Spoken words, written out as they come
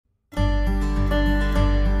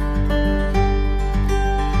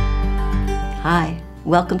Hi,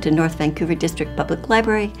 welcome to North Vancouver District Public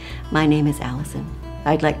Library. My name is Allison.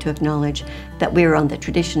 I'd like to acknowledge that we're on the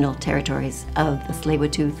traditional territories of the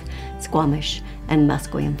Tsleil-Waututh, Squamish, and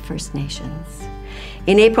Musqueam First Nations.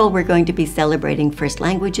 In April, we're going to be celebrating First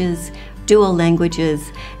Languages, dual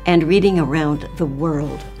languages, and reading around the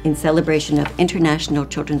world in celebration of International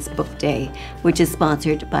Children's Book Day, which is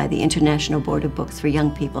sponsored by the International Board of Books for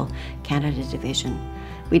Young People, Canada Division.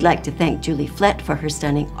 We'd like to thank Julie Flett for her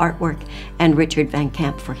stunning artwork and Richard Van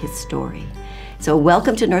Camp for his story. So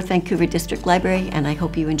welcome to North Vancouver District Library, and I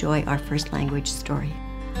hope you enjoy our first language story.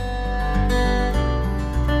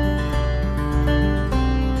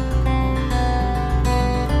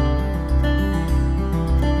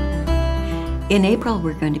 In April,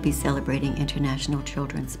 we're going to be celebrating International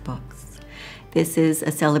Children's Books. This is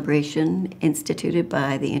a celebration instituted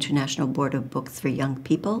by the International Board of Books for Young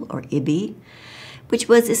People, or ICBD, which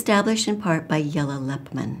was established in part by Jelle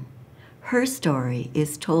Lepman. Her story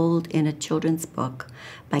is told in a children's book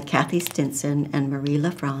by Kathy Stinson and Marie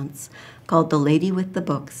LaFrance called The Lady with the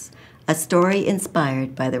Books, a story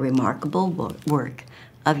inspired by the remarkable work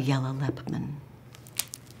of Jelle Lepman.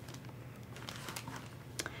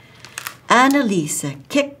 Annalise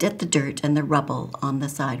kicked at the dirt and the rubble on the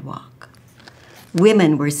sidewalk.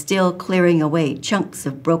 Women were still clearing away chunks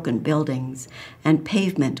of broken buildings and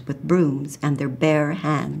pavement with brooms and their bare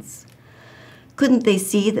hands. Couldn't they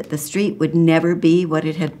see that the street would never be what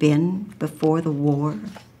it had been before the war?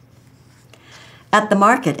 At the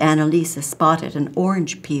market, Annalise spotted an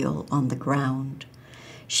orange peel on the ground.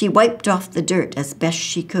 She wiped off the dirt as best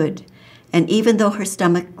she could, and even though her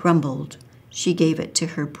stomach grumbled, she gave it to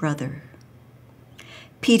her brother.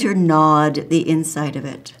 Peter gnawed the inside of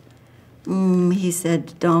it. He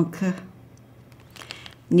said, Danke.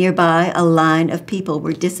 Nearby, a line of people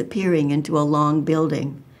were disappearing into a long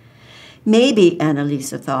building. Maybe,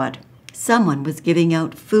 Annalise thought, someone was giving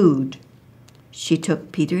out food. She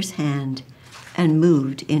took Peter's hand and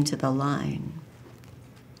moved into the line.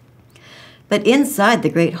 But inside the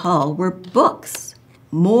great hall were books,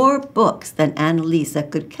 more books than Annalise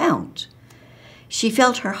could count. She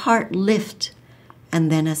felt her heart lift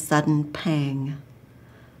and then a sudden pang.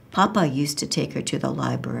 Papa used to take her to the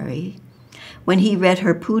library. When he read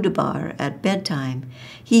her Poudre at bedtime,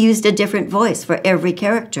 he used a different voice for every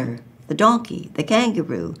character, the donkey, the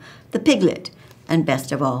kangaroo, the piglet, and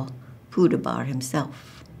best of all, Poudre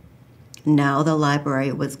himself. Now the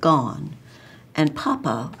library was gone, and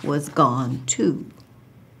Papa was gone too.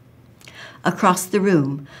 Across the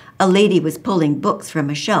room, a lady was pulling books from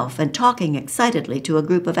a shelf and talking excitedly to a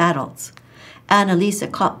group of adults. Annalise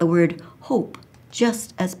caught the word hope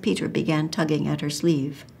just as Peter began tugging at her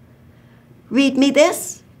sleeve. Read me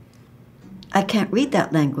this? I can't read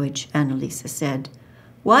that language, Annalise said.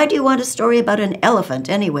 Why do you want a story about an elephant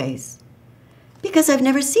anyways? Because I've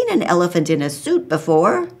never seen an elephant in a suit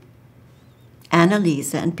before.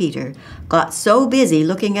 Annalise and Peter got so busy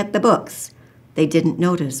looking at the books, they didn't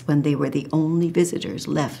notice when they were the only visitors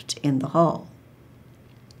left in the hall.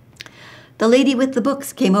 The lady with the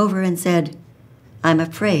books came over and said, I'm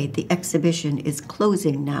afraid the exhibition is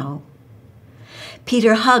closing now.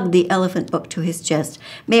 Peter hugged the elephant book to his chest.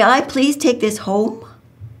 May I please take this home?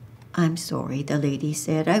 I'm sorry, the lady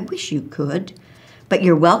said. I wish you could, but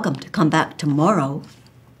you're welcome to come back tomorrow.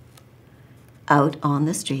 Out on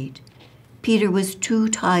the street, Peter was too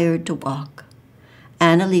tired to walk.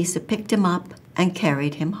 Annalise picked him up and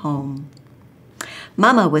carried him home.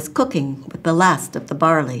 Mama was cooking with the last of the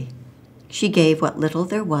barley. She gave what little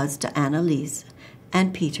there was to Annalise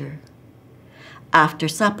and Peter. After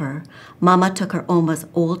supper, Mama took her Oma's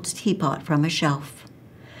old teapot from a shelf.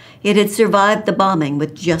 It had survived the bombing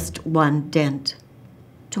with just one dent.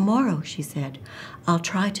 Tomorrow, she said, I'll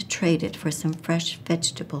try to trade it for some fresh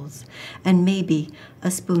vegetables and maybe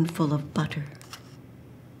a spoonful of butter.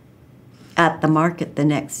 At the market the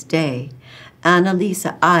next day, Annalise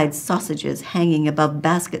eyed sausages hanging above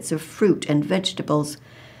baskets of fruit and vegetables.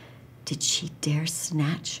 Did she dare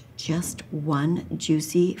snatch just one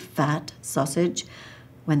juicy, fat sausage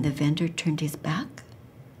when the vendor turned his back?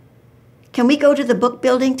 Can we go to the book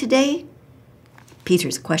building today?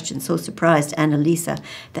 Peter's question so surprised Annalise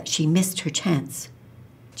that she missed her chance.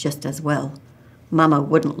 Just as well. Mama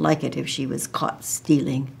wouldn't like it if she was caught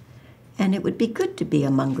stealing, and it would be good to be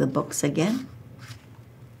among the books again.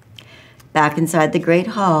 Back inside the great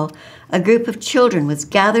hall, a group of children was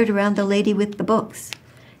gathered around the lady with the books.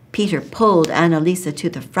 Peter pulled Annalise to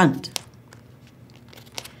the front.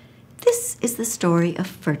 This is the story of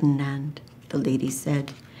Ferdinand, the lady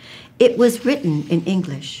said. It was written in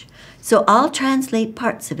English, so I'll translate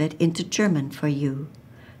parts of it into German for you.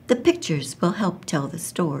 The pictures will help tell the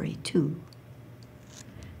story, too.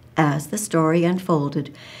 As the story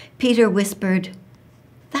unfolded, Peter whispered,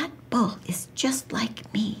 "That bull is just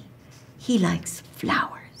like me. He likes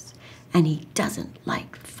flowers, and he doesn't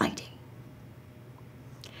like fighting."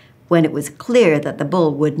 When it was clear that the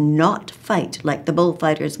bull would not fight like the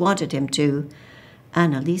bullfighters wanted him to,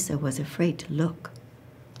 Annalisa was afraid to look.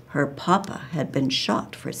 Her papa had been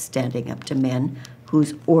shot for standing up to men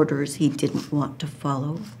whose orders he didn't want to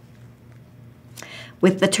follow.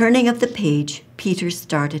 With the turning of the page, Peter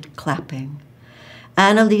started clapping.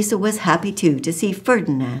 Annalisa was happy, too, to see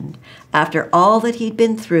Ferdinand, after all that he'd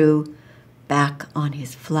been through, back on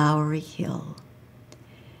his flowery hill.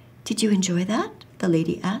 "Did you enjoy that?" the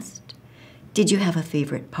lady asked. "Did you have a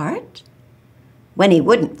favorite part?" "When he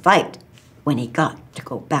wouldn't fight, when he got to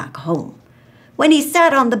go back home, when he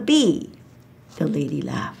sat on the bee," the lady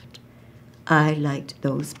laughed. "I liked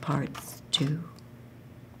those parts, too."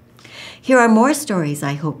 Here are more stories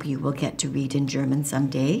I hope you will get to read in German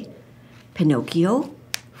someday. Pinocchio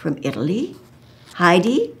from Italy,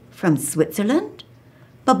 Heidi from Switzerland,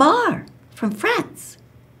 Babar from France.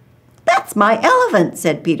 "That's my elephant,"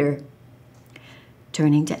 said Peter.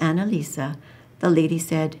 Turning to Annalisa, the lady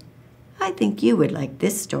said, "I think you would like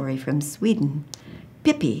this story from Sweden.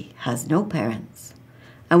 Pippi has no parents,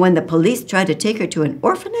 and when the police try to take her to an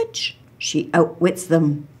orphanage, she outwits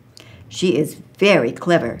them. She is very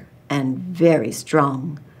clever and very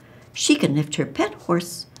strong. She can lift her pet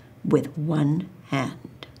horse with one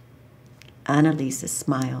hand." Annalisa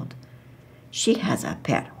smiled. "She has a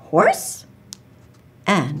pet horse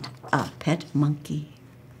and a pet monkey."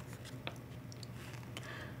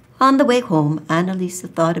 On the way home, Annalisa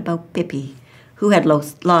thought about Pippi, who had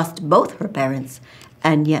lost both her parents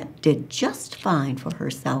and yet did just fine for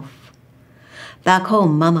herself. Back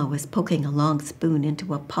home, Mama was poking a long spoon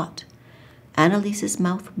into a pot. Annalisa's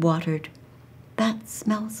mouth watered. "That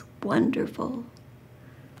smells wonderful."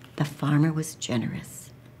 "The farmer was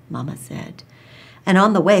generous," Mama said. "And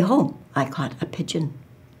on the way home, I caught a pigeon.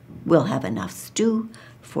 We'll have enough stew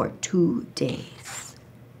for 2 days."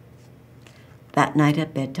 That night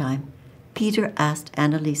at bedtime, Peter asked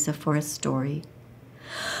Annalisa for a story.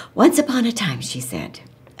 "Once upon a time," she said,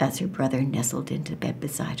 as her brother nestled into bed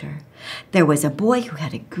beside her, "there was a boy who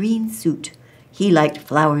had a green suit. He liked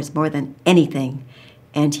flowers more than anything,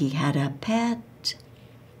 and he had a pet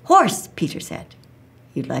horse," Peter said.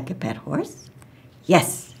 "You'd like a pet horse?"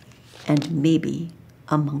 "Yes, and maybe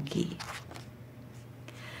a monkey."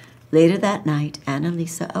 Later that night,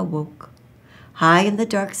 Annalisa awoke. High in the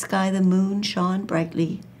dark sky, the moon shone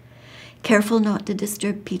brightly. Careful not to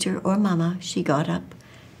disturb Peter or Mama, she got up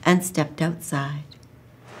and stepped outside.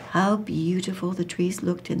 How beautiful the trees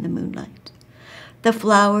looked in the moonlight. The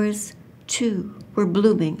flowers, too, were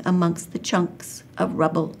blooming amongst the chunks of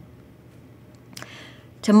rubble.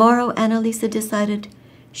 Tomorrow, Annalisa decided,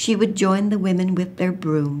 she would join the women with their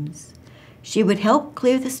brooms. She would help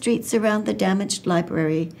clear the streets around the damaged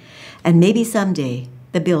library, and maybe someday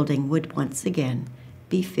the building would once again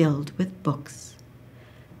be filled with books.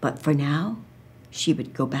 But for now, she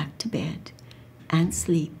would go back to bed and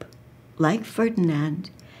sleep, like Ferdinand,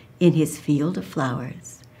 in his field of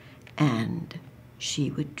flowers, and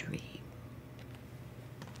she would dream.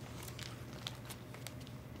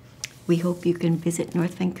 We hope you can visit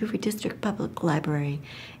North Vancouver District Public Library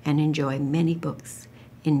and enjoy many books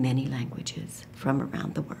in many languages from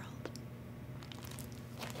around the world.